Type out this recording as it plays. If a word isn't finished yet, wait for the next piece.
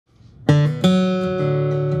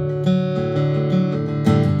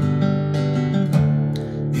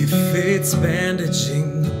He's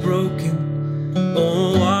bandaging the broken,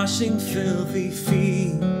 or washing filthy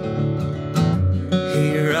feet.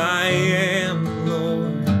 Here I am,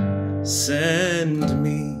 Lord, send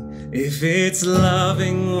me. If it's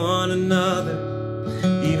loving one another,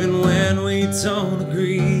 even when we don't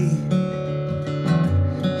agree.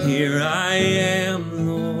 Here I am,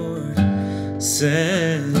 Lord,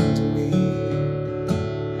 send me.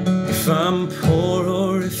 If I'm poor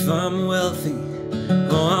or if I'm wealthy,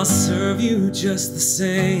 oh, I'll serve you just the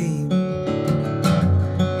same.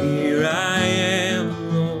 Here I am,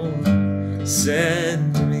 Lord,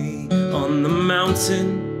 send me. On the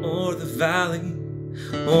mountain or the valley,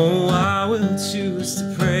 oh, I will choose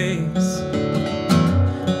to praise.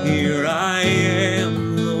 Here I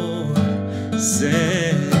am, Lord,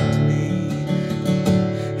 send me.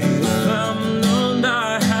 If I'm known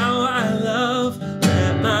by how I love,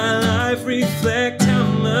 let my life reflect how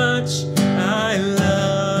much I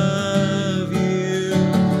love you.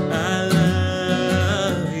 I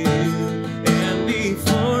love you. And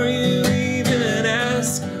before you even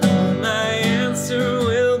ask, oh, my answer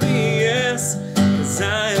will be yes. 'Cause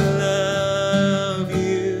I love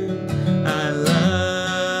you. I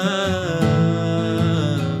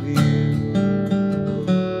love you.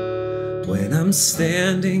 When I'm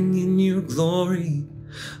standing in your glory,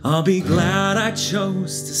 I'll be glad I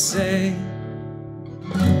chose to say,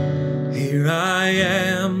 here I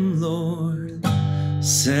am, Lord,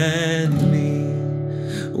 send me.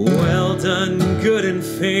 Well done, good and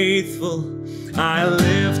faithful, I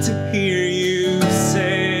live to hear you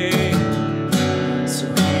say. So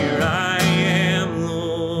here I am,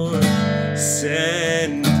 Lord,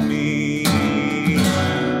 send me.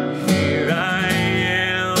 Here I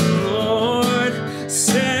am, Lord,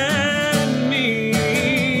 send me.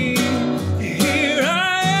 Here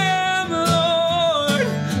I am, Lord,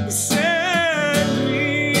 send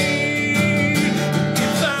me.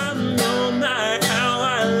 If I'm known by how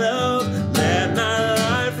I love, let my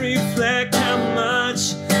life reflect how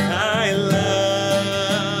much I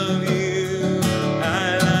love you.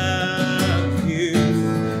 I love you.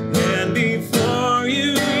 And before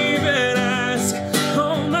you even ask,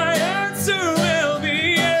 oh, my answer will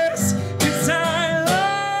be yes. 'Cause I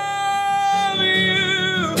love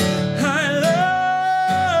you. I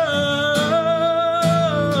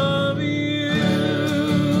love you.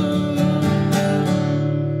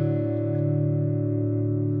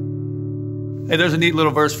 Hey, there's a neat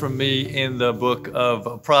little verse from me in the book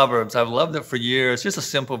of Proverbs. I've loved it for years. Just a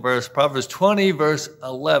simple verse. Proverbs 20, verse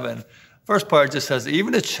 11. First part just says,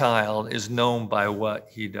 even a child is known by what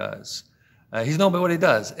he does. He's known by what he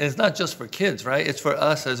does. And it's not just for kids, right? It's for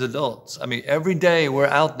us as adults. I mean, every day we're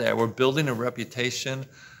out there. We're building a reputation.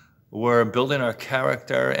 We're building our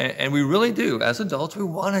character. And we really do. As adults, we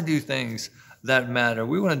want to do things that matter.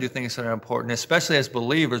 We want to do things that are important, especially as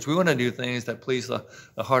believers. We want to do things that please the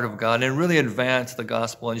heart of God and really advance the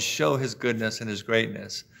gospel and show his goodness and his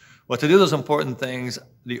greatness. Well, to do those important things,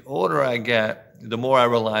 the older I get, the more I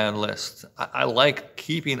rely on lists. I like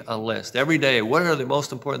keeping a list every day. What are the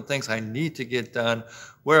most important things I need to get done?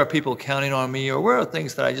 Where are people counting on me? Or where are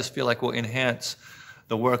things that I just feel like will enhance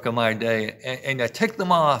the work of my day? And I tick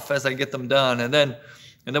them off as I get them done. And then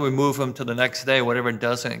we move them to the next day, whatever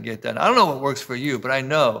doesn't get done. I don't know what works for you, but I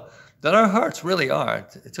know that our hearts really are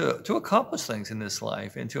to accomplish things in this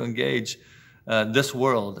life and to engage this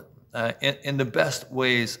world in the best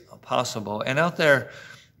ways possible. And out there,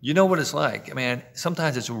 you know what it's like. I mean,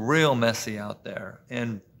 sometimes it's real messy out there.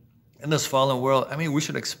 And in this fallen world, I mean, we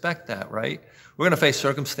should expect that, right? We're going to face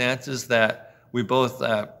circumstances that we both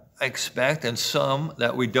expect and some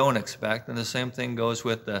that we don't expect. And the same thing goes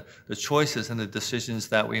with the choices and the decisions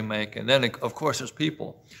that we make. And then, of course, there's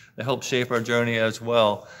people that help shape our journey as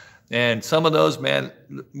well. And some of those, man,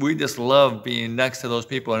 we just love being next to those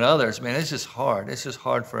people, and others, man, it's just hard. It's just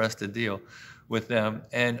hard for us to deal with them.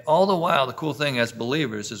 And all the while, the cool thing as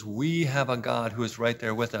believers is we have a God who is right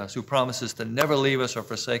there with us, who promises to never leave us or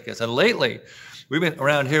forsake us. And lately, we've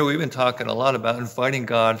been talking a lot about inviting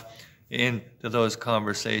God into those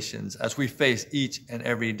conversations as we face each and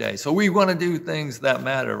every day. So we want to do things that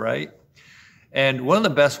matter, right? And one of the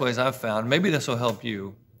best ways I've found, maybe this will help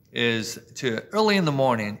you, is to early in the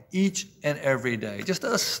morning, each and every day, just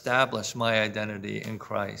to establish my identity in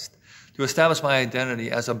Christ, to establish my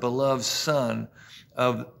identity as a beloved son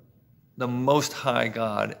of the Most High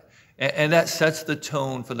God. And that sets the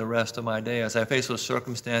tone for the rest of my day as I face those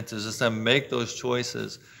circumstances, as I make those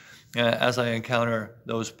choices, as I encounter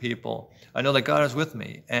those people. I know that God is with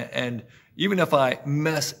me. And even if I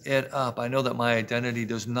mess it up, I know that my identity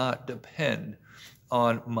does not depend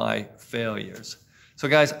on my failures. So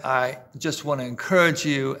guys, I just want to encourage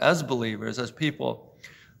you as believers, as people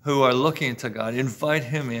who are looking to God, invite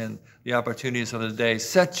him in the opportunities of the day.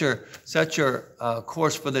 Set your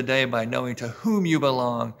course for the day by knowing to whom you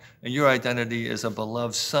belong, and your identity is a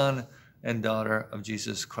beloved son and daughter of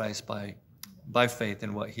Jesus Christ by faith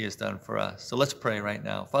in what he has done for us. So let's pray right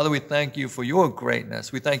now. Father, we thank you for your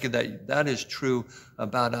greatness. We thank you that that is true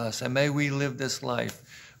about us, and may we live this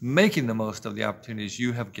life making the most of the opportunities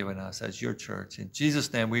you have given us as your church. In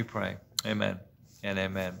Jesus' name we pray. Amen and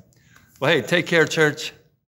amen. Well, hey, take care, church.